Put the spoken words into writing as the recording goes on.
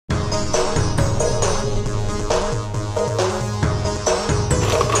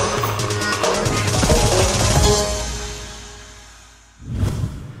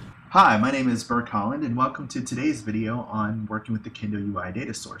Hi, my name is Burke Holland and welcome to today's video on working with the Kendo UI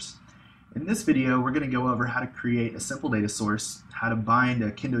DataSource. In this video, we're going to go over how to create a simple data source, how to bind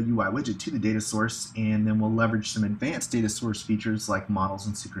a Kendo UI widget to the data source, and then we'll leverage some advanced data source features like models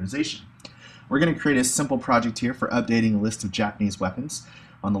and synchronization. We're going to create a simple project here for updating a list of Japanese weapons.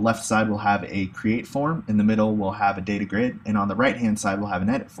 On the left side, we'll have a create form, in the middle, we'll have a data grid, and on the right-hand side, we'll have an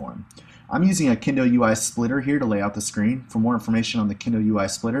edit form. I'm using a Kendo UI splitter here to lay out the screen. For more information on the Kendo UI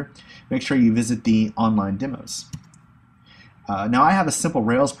splitter, make sure you visit the online demos. Now I have a simple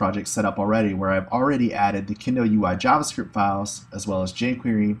Rails project set up already where I've already added the Kendo UI JavaScript files as well as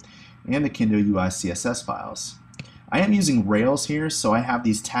jQuery and the Kendo UI CSS files. I am using Rails here, so I have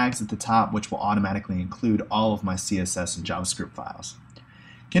these tags at the top which will automatically include all of my CSS and JavaScript files.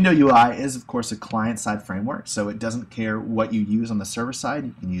 Kendo UI is, of course, a client-side framework, so it doesn't care what you use on the server side.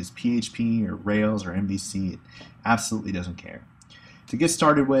 You can use PHP or Rails or MVC. It absolutely doesn't care. To get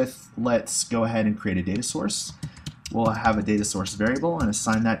started with, let's go ahead and create a data source. We'll have a data source variable and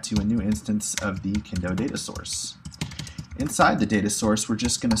assign that to a new instance of the Kendo data source. Inside the data source, we're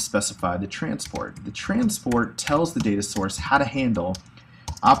just going to specify the transport. The transport tells the data source how to handle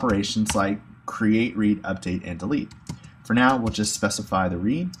operations like create, read, update, and delete. For now, we'll just specify the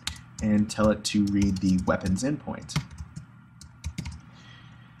read and tell it to read the weapons endpoint.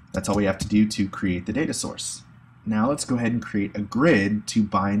 That's all we have to do to create the data source. Now let's go ahead and create a grid to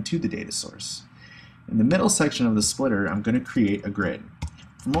bind to the data source. In the middle section of the splitter, I'm going to create a grid.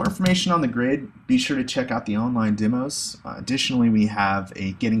 For more information on the grid, be sure to check out the online demos. Additionally, we have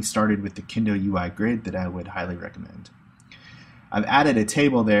a Getting Started with the Kendo UI grid that I would highly recommend. I've added a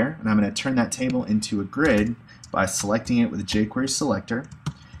table there, and I'm going to turn that table into a grid by selecting it with the jQuery selector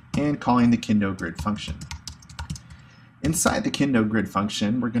and calling the Kendo grid function. Inside the Kendo grid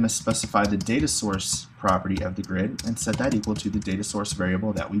function, we're going to specify the data source property of the grid and set that equal to the data source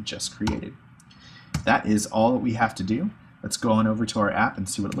variable that we just created. That is all that we have to do. Let's go on over to our app and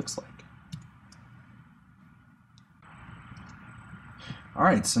see what it looks like.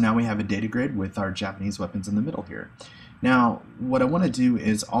 Alright, so now we have a data grid with our Japanese weapons in the middle here. Now, what I want to do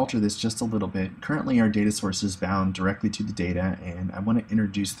is alter this just a little bit. Currently, our data source is bound directly to the data, and I want to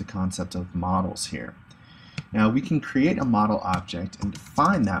introduce the concept of models here. Now, we can create a model object and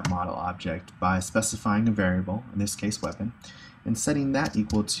define that model object by specifying a variable, in this case weapon, and setting that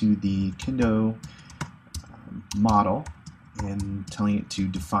equal to the Kendo model and telling it to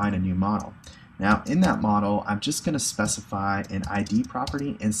define a new model. Now, in that model, I'm just going to specify an ID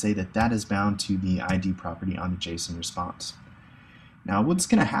property and say that that is bound to the ID property on the JSON response. Now, what's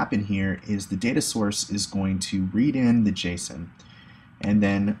going to happen here is the data source is going to read in the JSON, and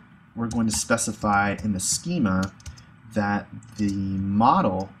then we're going to specify in the schema that the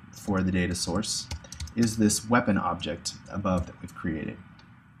model for the data source is this weapon object above that we've created.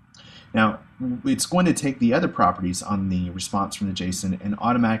 Now, it's going to take the other properties on the response from the JSON and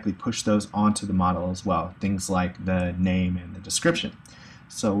automatically push those onto the model as well, things like the name and the description.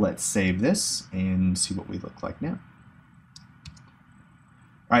 So let's save this and see what we look like now.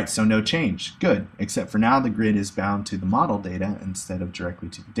 Alright, so no change. Good, except for now the grid is bound to the model data instead of directly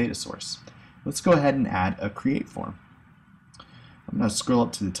to the data source. Let's go ahead and add a create form. I'm going to scroll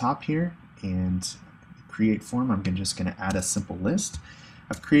up to the top here and create form. I'm just going to add a simple list.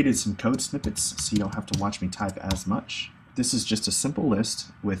 I've created some code snippets so you don't have to watch me type as much. This is just a simple list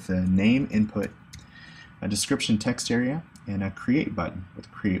with a name input, a description text area, and a create button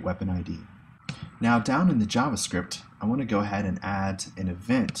with create weapon ID. Now down in the JavaScript, I want to go ahead and add an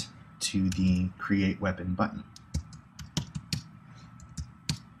event to the create weapon button.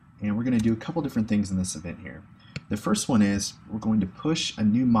 And we're going to do a couple different things in this event here. The first one is we're going to push a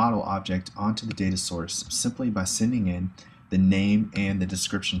new model object onto the data source simply by sending in the name and the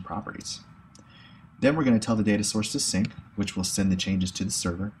description properties. Then we're going to tell the data source to sync, which will send the changes to the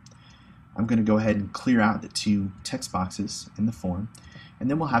server. I'm going to go ahead and clear out the two text boxes in the form, and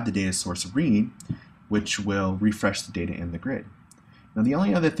then we'll have the data source read, which will refresh the data in the grid. Now the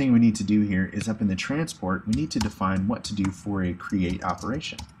only other thing we need to do here is up in the transport, we need to define what to do for a create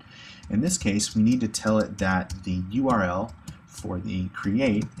operation. In this case, we need to tell it that the URL for the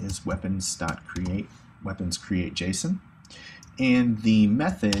create is weapons.create, weapons create JSON. And the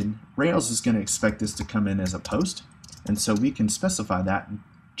method, Rails is going to expect this to come in as a post, and so we can specify that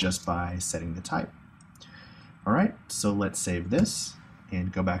just by setting the type. Alright, so let's save this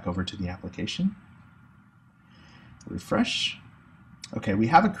and go back over to the application. Refresh. Okay, we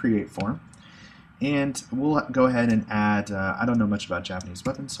have a create form, and we'll go ahead and add, I don't know much about Japanese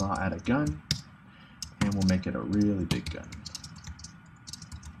weapons, so I'll add a gun, and we'll make it a really big gun.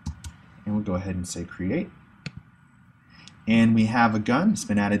 And we'll go ahead and say create. And we have a gun. It's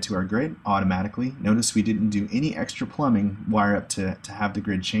been added to our grid automatically. Notice we didn't do any extra plumbing wire up to have the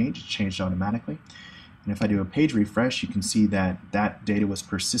grid change. It changed automatically. And if I do a page refresh, you can see that that data was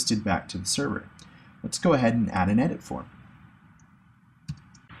persisted back to the server. Let's go ahead and add an edit form.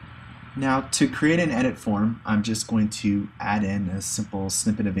 Now, to create an edit form, I'm just going to add in a simple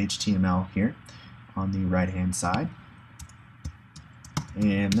snippet of HTML here on the right-hand side.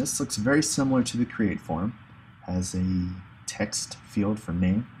 And this looks very similar to the create form. Has a text field for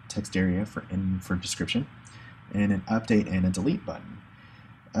name, text area for description, and an update and a delete button.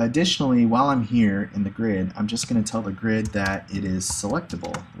 Additionally, while I'm here in the grid, I'm just going to tell the grid that it is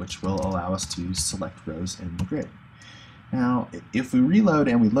selectable, which will allow us to select rows in the grid. Now, if we reload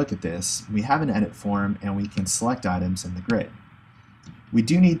and we look at this, we have an edit form and we can select items in the grid. We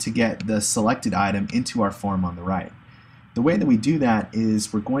do need to get the selected item into our form on the right. The way that we do that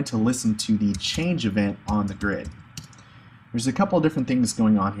is we're going to listen to the change event on the grid. There's a couple of different things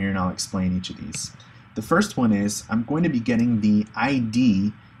going on here, and I'll explain each of these. The first one is I'm going to be getting the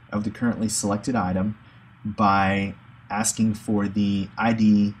ID of the currently selected item by asking for the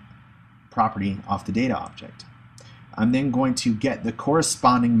ID property off the data object. I'm then going to get the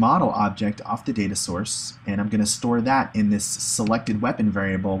corresponding model object off the data source, and I'm going to store that in this selected weapon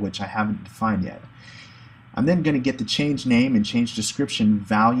variable, which I haven't defined yet. I'm then going to get the change name and change description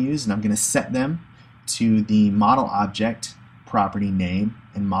values, and I'm going to set them to the model object property name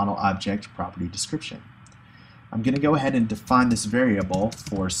and model object property description. I'm going to go ahead and define this variable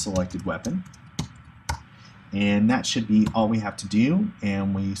for selected weapon, and that should be all we have to do,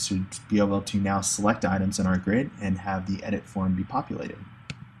 and we should be able to now select items in our grid and have the edit form be populated.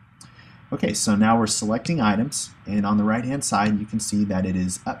 Okay, so now we're selecting items, and on the right hand side you can see that it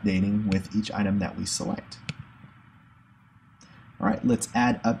is updating with each item that we select. Alright, let's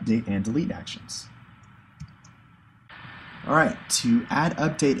add update and delete actions. Alright, to add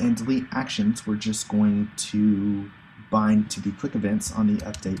update and delete actions, we're just going to bind to the click events on the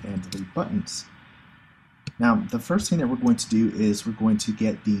update and delete buttons. Now, the first thing that we're going to do is we're going to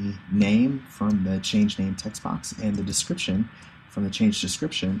get the name from the change name text box and the description from the change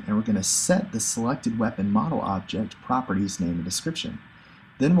description, and we're going to set the selected weapon model object properties name and description.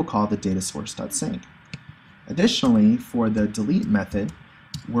 Then we'll call the dataSource.sync. Additionally, for the delete method,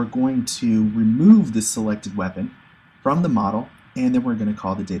 we're going to remove the selected weapon from the model, and then we're going to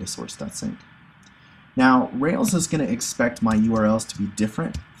call the dataSource.sync. Now, Rails is going to expect my URLs to be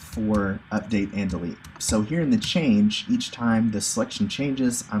different for update and delete. So here in the change, each time the selection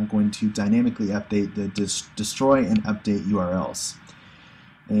changes, I'm going to dynamically update the destroy and update URLs.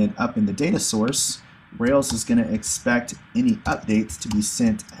 And up in the data source, Rails is going to expect any updates to be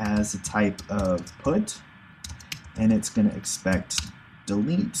sent as a type of put, and it's going to expect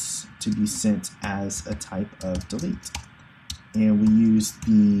deletes to be sent as a type of delete. And we use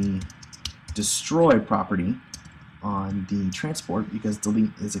the destroy property on the transport because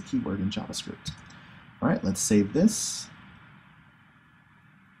delete is a keyword in JavaScript. Alright, let's save this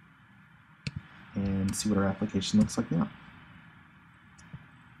and see what our application looks like now.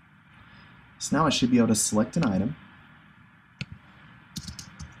 So now I should be able to select an item,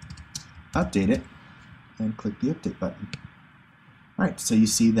 update it, and click the update button. Alright, so you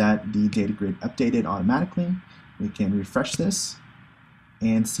see that the data grid updated automatically. We can refresh this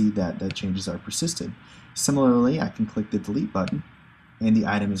and see that the changes are persisted. Similarly, I can click the delete button and the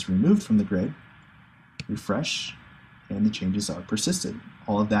item is removed from the grid, refresh, and the changes are persisted.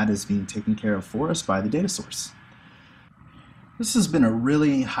 All of that is being taken care of for us by the data source. This has been a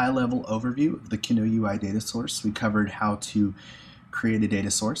really high-level overview of the Kendo UI DataSource. We covered how to create a data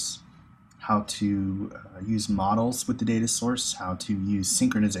source, how to use models with the data source, how to use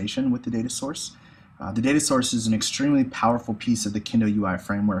synchronization with the data source. The data source is an extremely powerful piece of the Kendo UI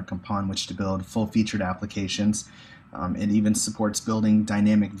framework upon which to build full-featured applications. It even supports building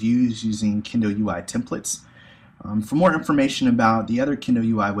dynamic views using Kendo UI templates. For more information about the other Kendo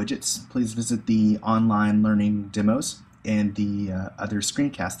UI widgets, please visit the online learning demos and the other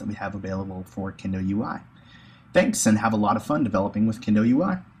screencasts that we have available for Kendo UI. Thanks, and have a lot of fun developing with Kendo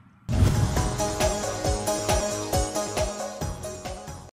UI.